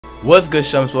What's good,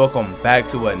 chums? Welcome back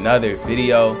to another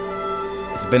video.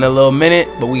 It's been a little minute,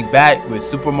 but we back with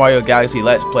Super Mario Galaxy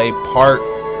Let's Play Part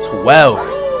 12.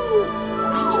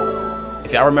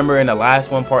 If y'all remember in the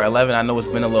last one, Part 11, I know it's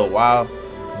been a little while.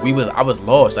 I was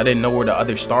lost. I didn't know where the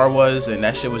other star was, and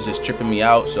that shit was just tripping me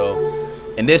out. So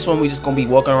in this one, we just gonna be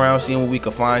walking around, seeing what we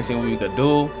could find, seeing what we could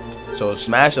do. So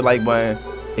smash the like button.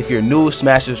 If you're new,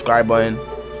 smash the subscribe button.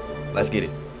 Let's get it.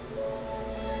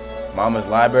 Mama's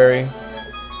library.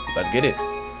 Let's get it.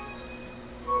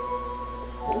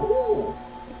 Ooh.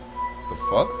 The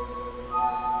fuck?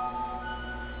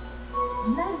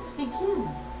 Let's begin.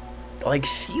 Like,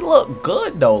 she look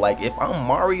good though. Like, if I'm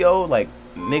Mario, like,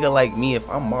 nigga like me, if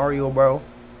I'm Mario, bro,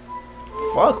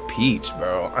 fuck Peach,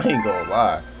 bro. I ain't gonna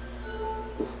lie.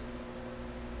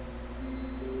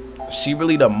 She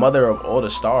really the mother of all the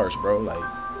stars, bro. Like,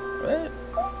 what?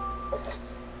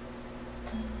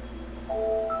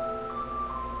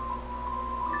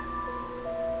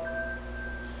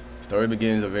 Story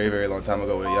begins a very, very long time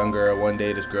ago with a young girl. One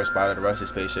day, this girl spotted a rusty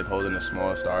spaceship holding a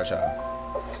small star child.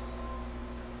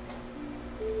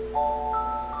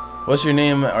 What's your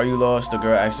name? Are you lost? The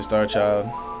girl asked the star child.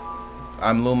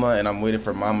 I'm Luma, and I'm waiting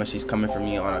for Mama. She's coming for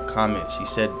me on a comet. She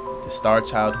said the star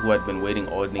child who had been waiting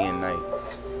all day and night.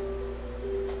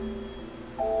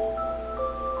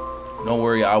 Don't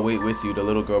worry, I'll wait with you, the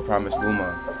little girl promised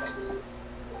Luma.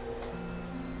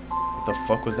 What the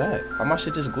fuck was that? How my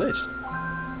shit just glitched?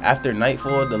 After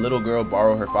nightfall, the little girl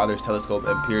borrowed her father's telescope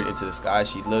and peered into the sky.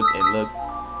 She looked and looked.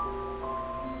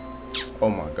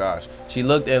 Oh my gosh. She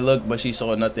looked and looked, but she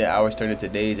saw nothing. Hours turned into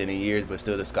days and years, but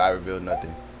still the sky revealed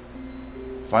nothing.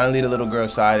 Finally, the little girl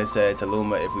sighed and said to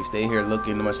Luma, if we stay here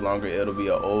looking much longer,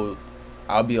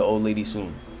 I'll be an old lady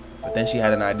soon. But then she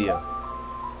had an idea.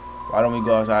 Why don't we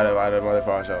go outside and buy the mother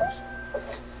for ourselves?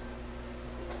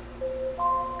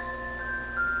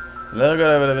 Let's go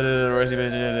to the rest of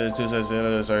the two sets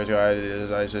of stories.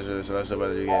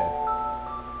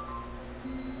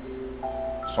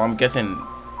 So I'm guessing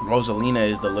Rosalina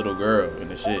is the little girl in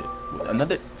the shit.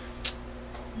 Another,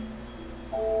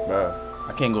 bro.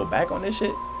 I can't go back on this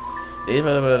shit. If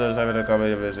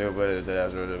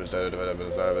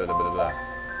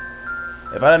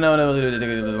I don't know,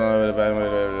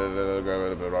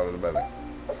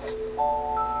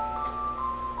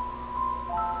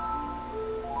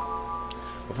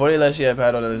 before they left, she had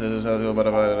paddled. I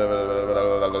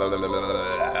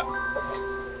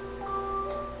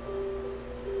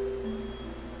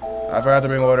forgot to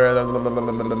bring water.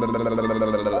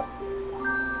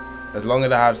 As long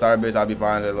as I have star bits, I'll be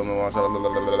fine.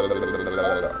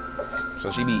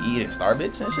 So she be eating star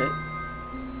bits and shit?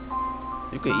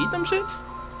 You could eat them shits?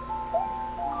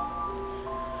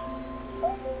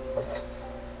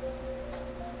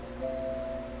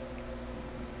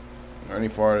 Any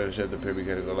farther the ship, the pig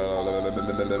became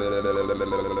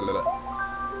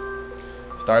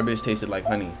star bits tasted like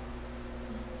honey.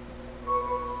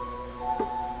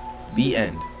 The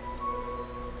end.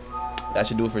 That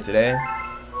should do it for today.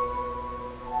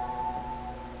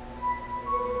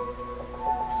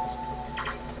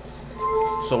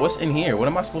 So what's in here? What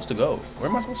am I supposed to go? Where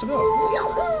am I supposed to go?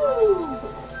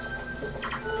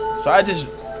 So I just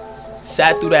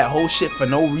sat through that whole shit for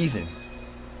no reason.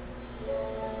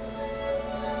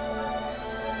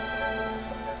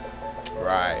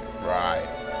 Right.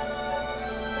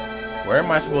 Where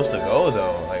am I supposed to go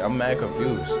though? Like, I'm mad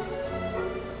confused.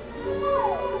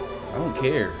 I don't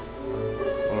care.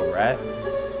 I'm a rat.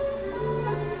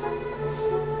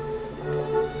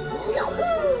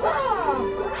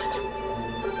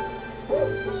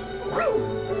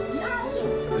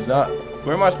 It's not.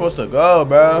 Where am I supposed to go,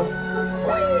 bro?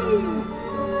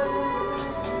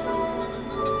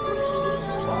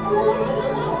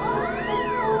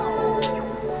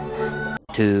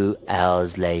 2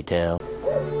 hours later.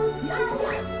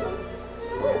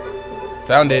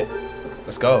 Found it.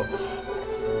 Let's go.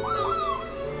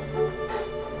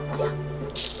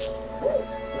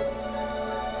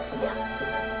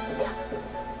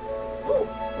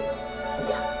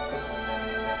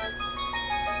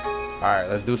 Alright,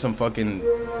 let's do some fucking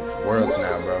worlds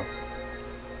now, bro.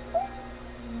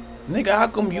 Nigga, how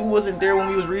come you wasn't there when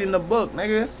we was reading the book,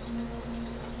 nigga?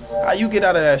 How you get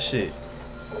out of that shit?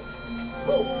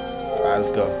 Alright,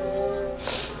 let's go.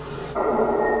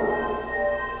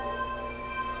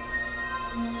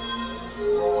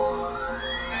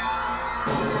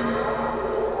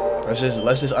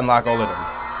 Let's just unlock all of them.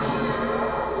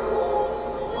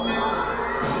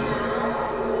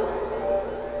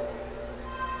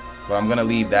 But I'm gonna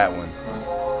leave that one.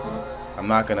 I'm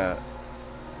not gonna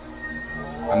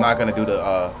do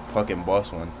the fucking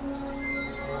boss one.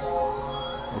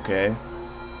 Okay.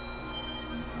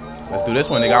 Let's do this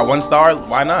one. They got 1 star.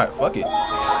 Why not? Fuck it.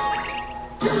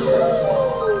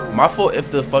 My fault if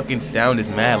the fucking sound is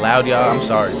mad loud, y'all. I'm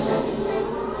sorry.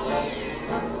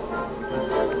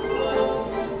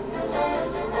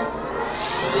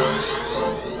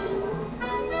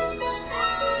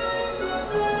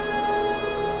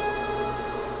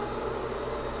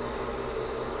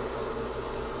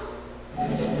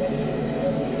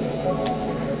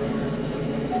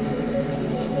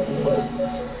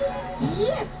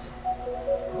 Yes.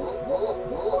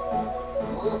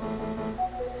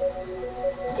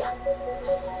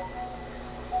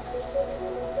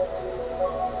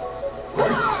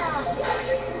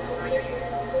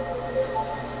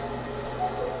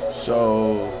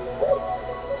 So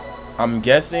I'm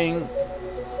guessing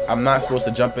I'm not supposed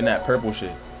to jump in that purple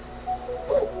shit.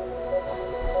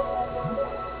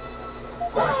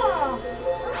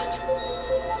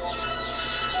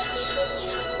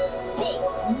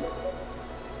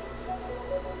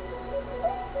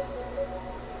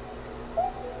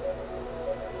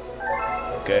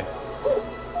 Okay.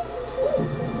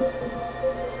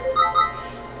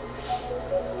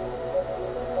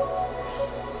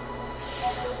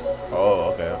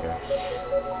 Oh, okay, okay.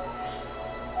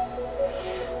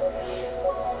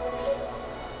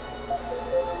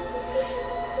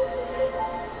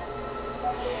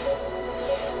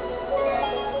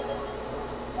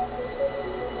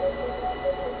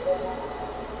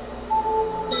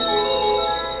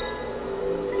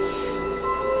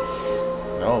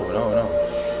 No, no, no.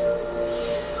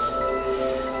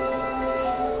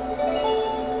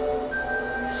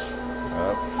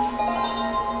 Up.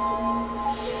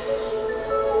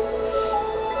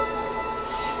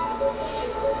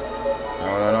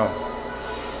 No, no, no.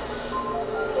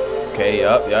 Okay,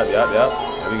 yup. There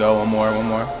we go. One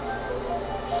more.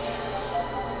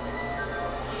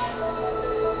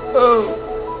 Oh.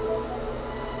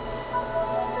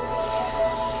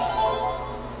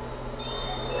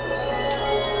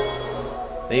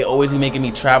 They always be making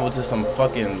me travel to some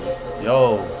fucking,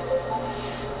 yo.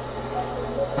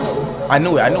 I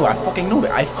knew it. I fucking knew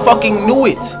it. I fucking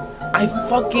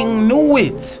knew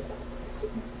it.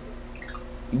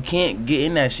 You can't get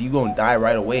in that shit. You gonna die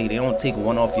right away. They don't take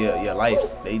 1 off your life.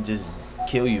 They just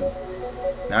kill you.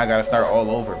 Now I gotta start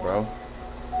all over, bro.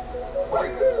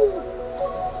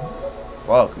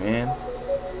 Fuck, man.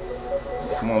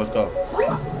 Come on, let's go.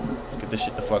 Let's get this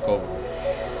shit the fuck over.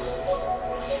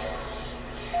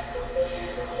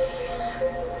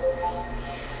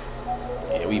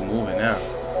 Yeah, we moving now.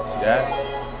 See that?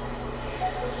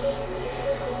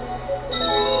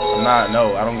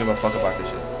 No, I don't give a fuck about this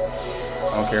shit.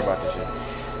 I don't care about this shit.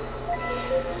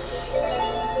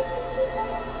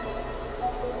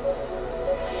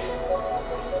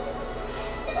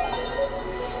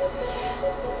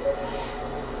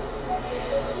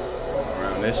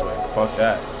 Around this way. Fuck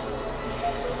that.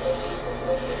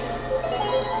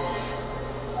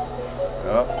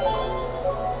 Yup.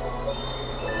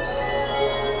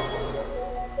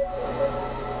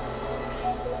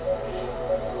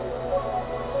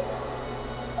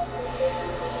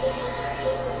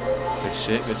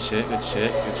 Good shit.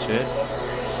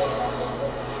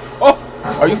 Oh!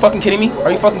 Are you fucking kidding me?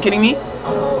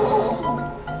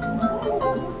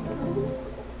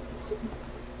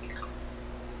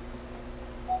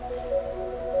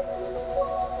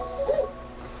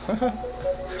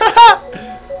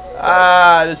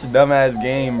 Ah, this is a dumbass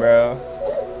game, bro.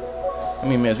 How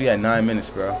many minutes? We had 9 minutes,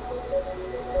 bro.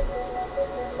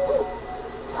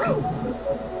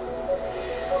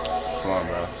 Come on,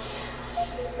 bro.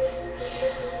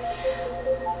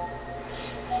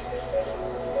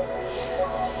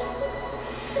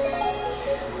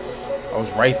 I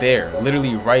was right there,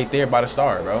 literally right there by the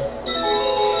star, bro.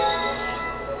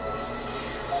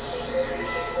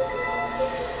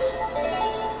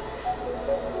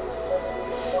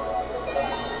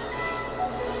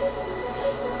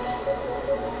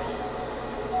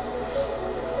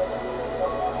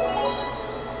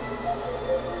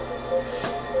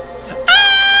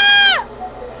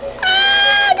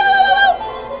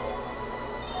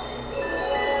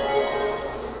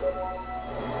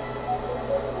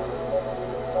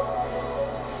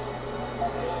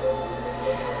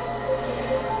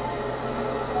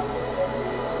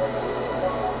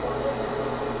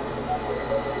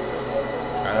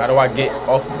 How do I get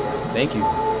off? Thank you.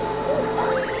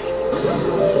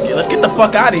 Let's get the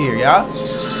fuck out of here, y'all.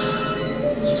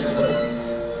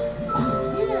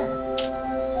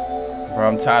 Bro,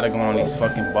 I'm tired of going on these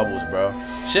fucking bubbles, bro.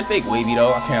 Shit fake wavy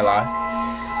though, I can't lie.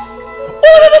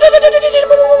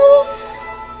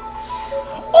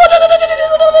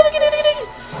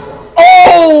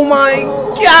 Oh my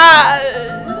god!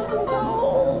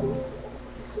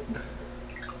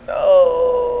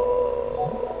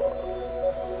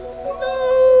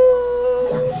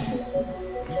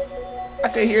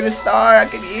 can hear the star. I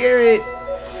can hear it.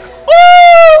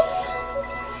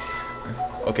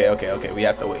 Ooh! Okay. We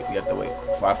have to wait.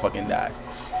 Before I fucking die.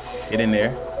 Get in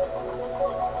there.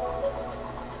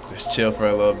 Just chill for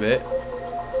a little bit.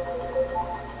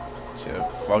 Chill.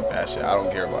 Fuck that shit. I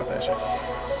don't care about that shit.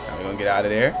 Now we're gonna get out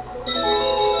of there.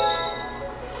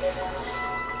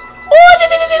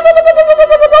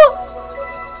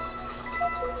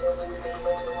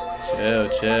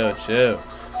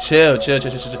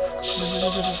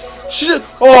 Chill.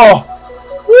 Oh!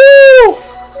 Woo!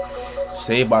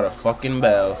 Saved by the fucking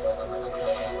bell.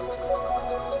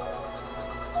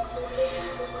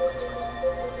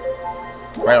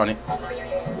 Right on it.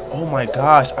 Oh my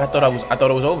gosh! I thought it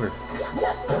was over.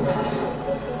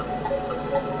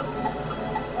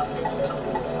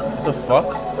 What the fuck?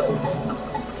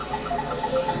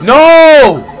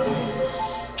 No!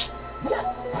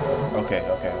 Okay.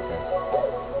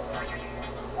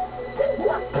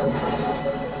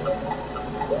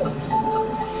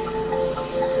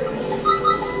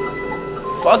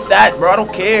 Fuck that, bro. I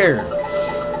don't care.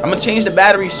 I'm gonna change the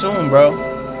battery soon, bro.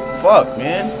 Fuck,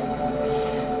 man.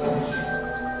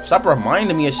 Stop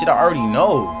reminding me of shit I already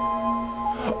know.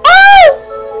 Oh!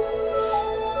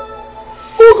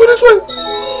 Oh, go this way.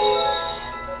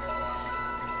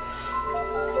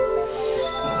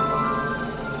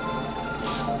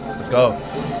 Let's go.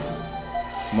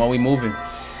 Come on, we moving.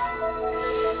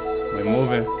 We're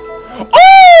moving. Oh!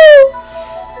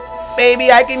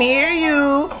 Baby, I can hear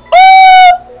you.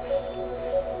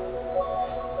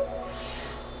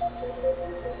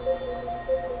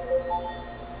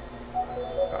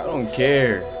 I don't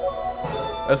care.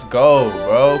 Let's go,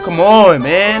 bro. Come on,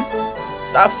 man.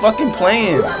 Stop fucking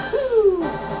playing.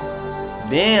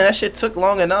 Damn, that shit took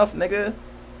long enough, nigga.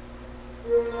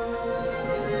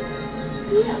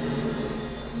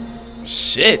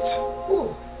 Shit.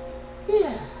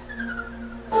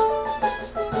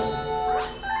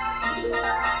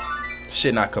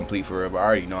 Shit not complete for real, but I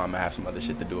already know I'm gonna have some other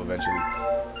shit to do eventually.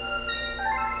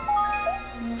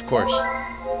 Of course.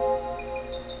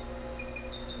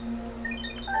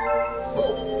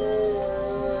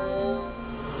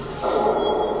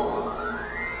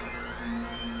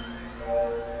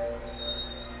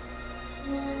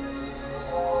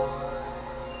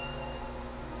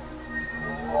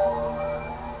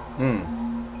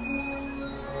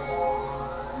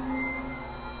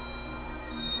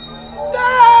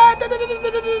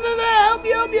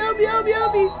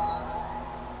 Help me.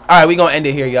 Alright, we gonna end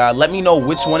it here, y'all. Let me know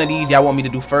which one of these y'all want me to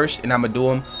do first, and I'm gonna do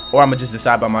them, or I'm gonna just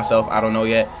decide by myself. I don't know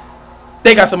yet.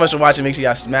 Thank y'all so much for watching. Make sure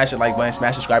y'all smash the like button,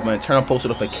 smash the subscribe button, turn on post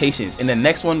notifications. In the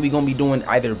next one, we gonna be doing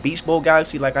either Beach Bowl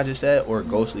Galaxy, like I just said, or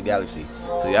Ghostly Galaxy.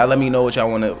 So y'all let me know what y'all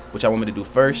want me to do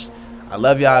first. I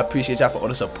love y'all. Appreciate y'all for all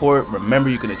the support. Remember,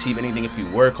 you can achieve anything if you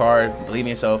work hard, believe in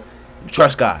yourself, and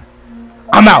trust God.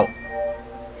 I'm out.